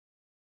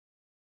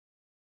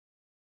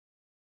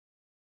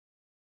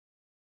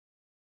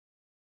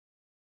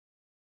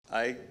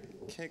I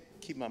can't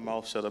keep my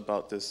mouth shut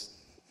about this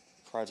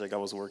project I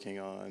was working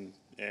on,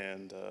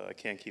 and I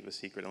can't keep a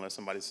secret unless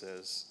somebody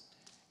says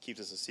keep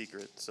this a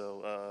secret.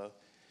 So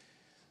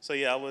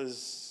yeah,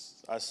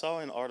 I saw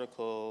an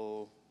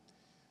article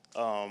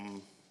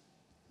um,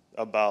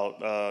 about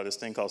this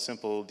thing called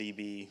Simple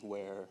DB,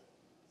 where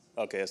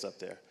okay, it's up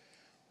there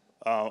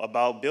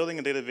about building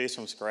a database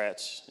from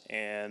scratch,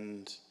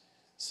 and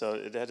so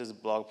it had this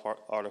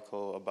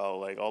article about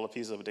like all the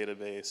pieces of a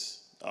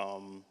database.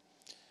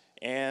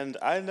 And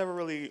I never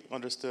really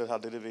understood how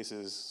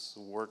databases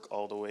work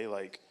all the way.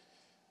 Like,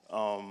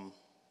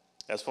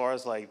 as far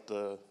as like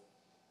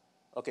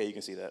okay, you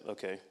can see that.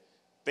 Okay,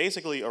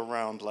 basically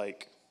around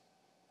like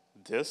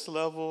this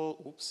level.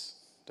 Oops,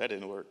 that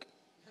didn't work.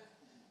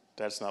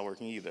 That's not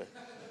working either.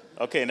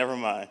 Okay, never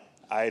mind.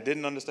 I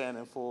didn't understand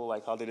in full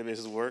like how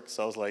databases work,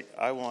 so I was like,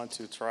 I want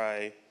to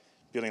try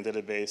building a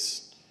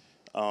database.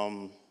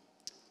 Um,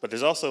 but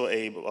there's also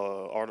a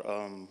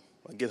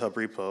GitHub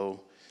repo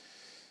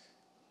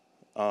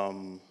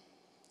um,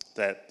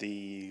 that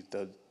the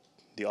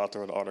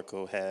author of the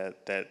article had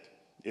that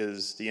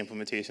is the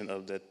implementation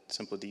of that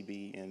simple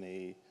DB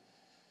in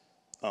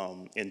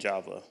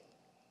Java.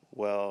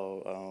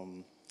 Well,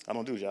 I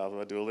don't do Java,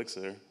 I do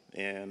Elixir,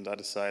 and I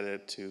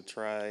decided to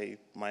try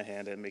my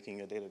hand at making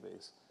a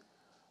database.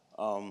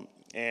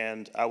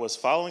 And I was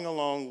following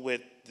along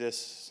with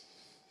this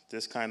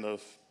kind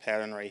of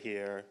pattern right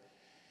here,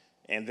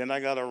 and then I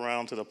got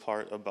around to the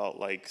part about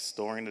like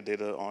storing the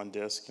data on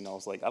disk, and I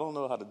was like, I don't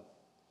know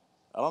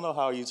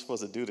how you're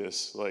supposed to do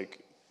this. Like,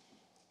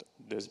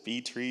 there's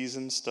B trees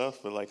and stuff,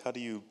 but like, how do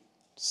you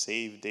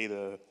save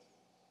data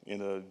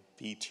in a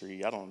B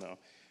tree? I don't know.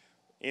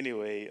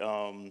 Anyway,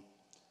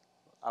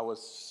 I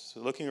was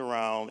looking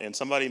around, and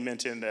somebody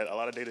mentioned that a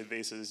lot of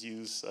databases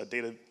use a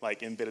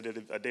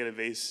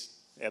database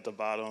at the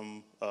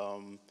bottom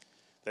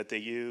that they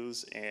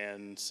use,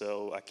 and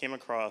so I came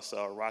across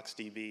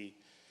RocksDB,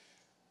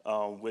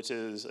 which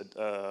is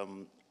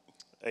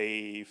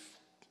a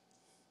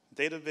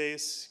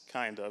database,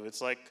 kind of.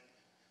 It's like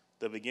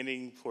the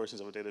beginning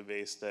portions of a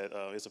database that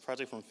is a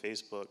project from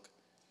Facebook,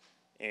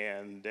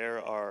 and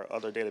there are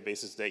other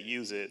databases that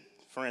use it.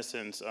 For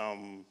instance,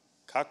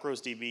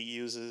 CockroachDB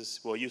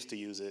used to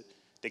use it.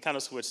 They kind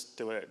of switched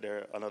to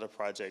another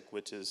project,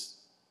 which is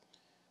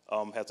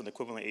has an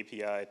equivalent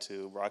API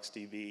to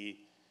RocksDB,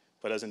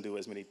 but doesn't do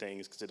as many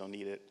things because they don't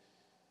need it.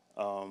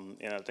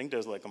 And I think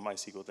there's like a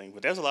MySQL thing,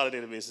 but there's a lot of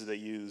databases that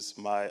uses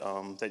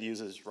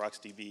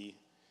RocksDB.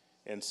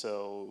 And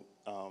so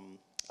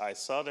I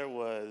saw there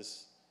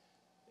was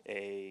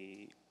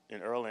an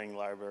Erlang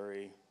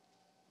library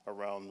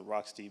around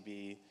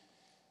RocksDB.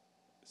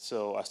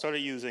 So I started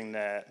using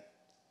that,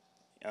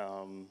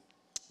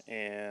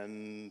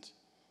 and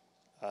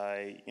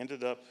I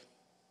ended up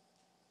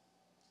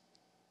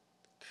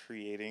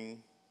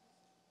creating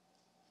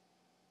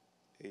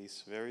a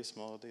very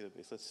small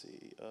database. Let's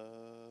see,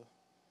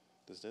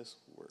 does this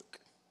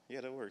work?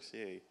 Yeah, that works,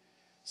 yay.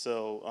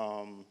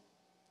 So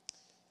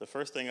the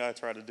first thing I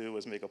tried to do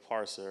was make a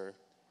parser,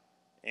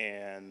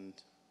 and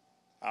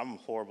I'm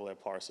horrible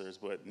at parsers,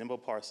 but Nimble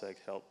Parsec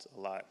helped a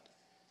lot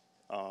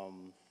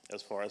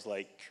as far as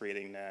like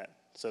creating that,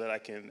 so that I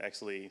can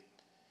actually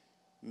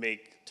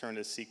turn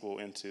this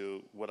SQL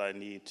into what I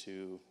need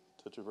to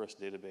traverse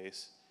the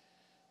database.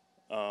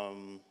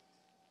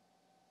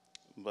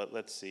 But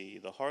let's see,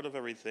 the heart of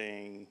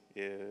everything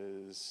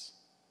is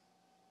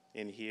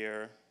in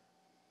here,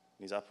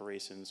 these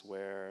operations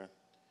where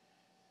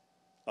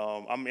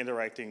I'm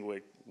interacting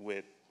with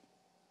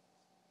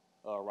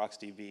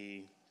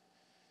RocksDB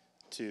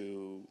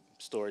to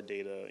store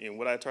data. And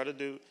what I try to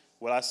do,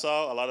 what I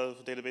saw a lot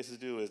of databases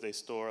do is they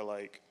store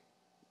like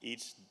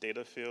each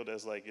data field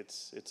as like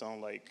its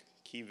own like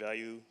key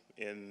value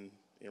in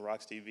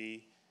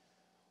RocksDB.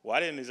 Well, I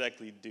didn't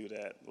exactly do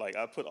that. Like,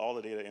 I put all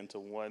the data into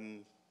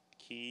one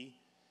key,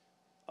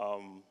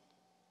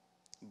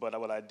 but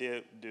what I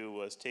did do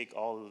was take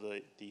all of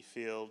the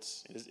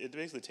fields. It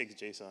basically takes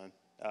JSON.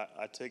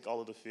 I take all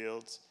of the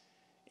fields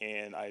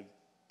and I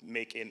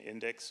make an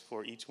index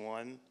for each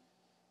one,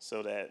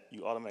 so that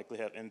you automatically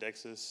have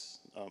indexes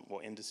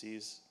or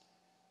indices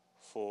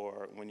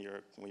for when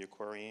you're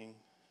querying.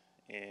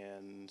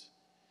 And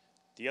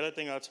the other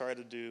thing I try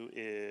to do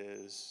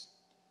is,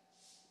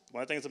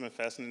 one of the things I've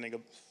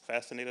been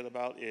fascinated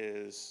about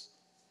is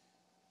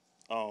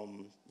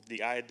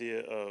the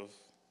idea of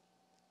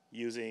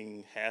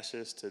using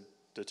hashes to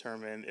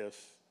determine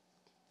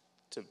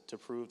to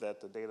prove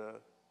that the data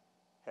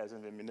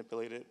hasn't been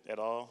manipulated at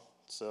all.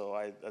 So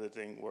other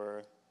thing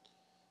where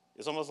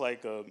it's almost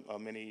like a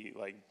mini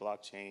like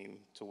blockchain,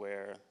 to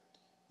where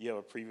you have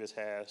a previous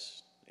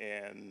hash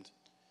and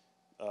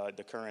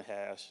the current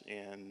hash,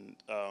 and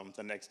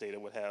the next data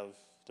would have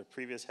the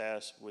previous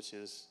hash, which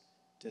is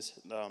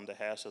the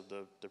hash of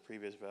the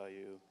previous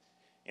value,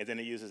 and then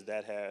it uses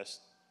that hash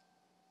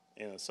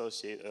and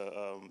associate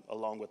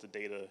along with the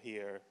data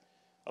here,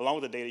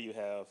 along with the data you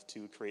have,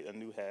 to create a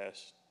new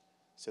hash,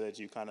 so that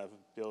you kind of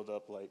build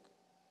up like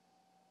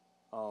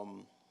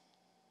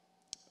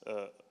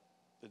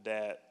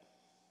that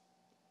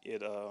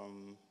it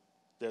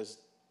there's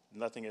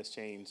nothing has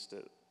changed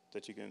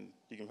that you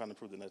can kind of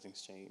prove that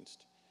nothing's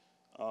changed.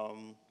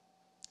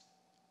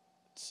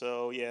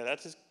 So yeah,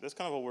 that's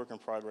kind of a work in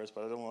progress,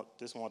 but I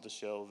just want to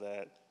show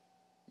that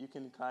you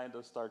can kind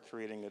of start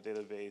creating a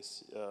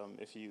database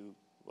if you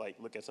like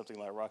look at something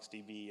like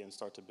RocksDB and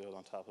start to build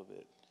on top of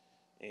it,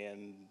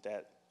 and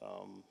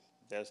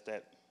there's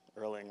that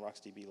Erlang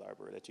RocksDB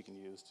library that you can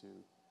use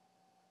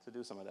to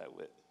do some of that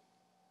with,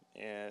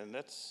 and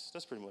that's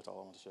pretty much all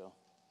I want to show.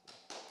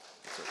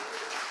 That's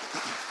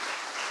it.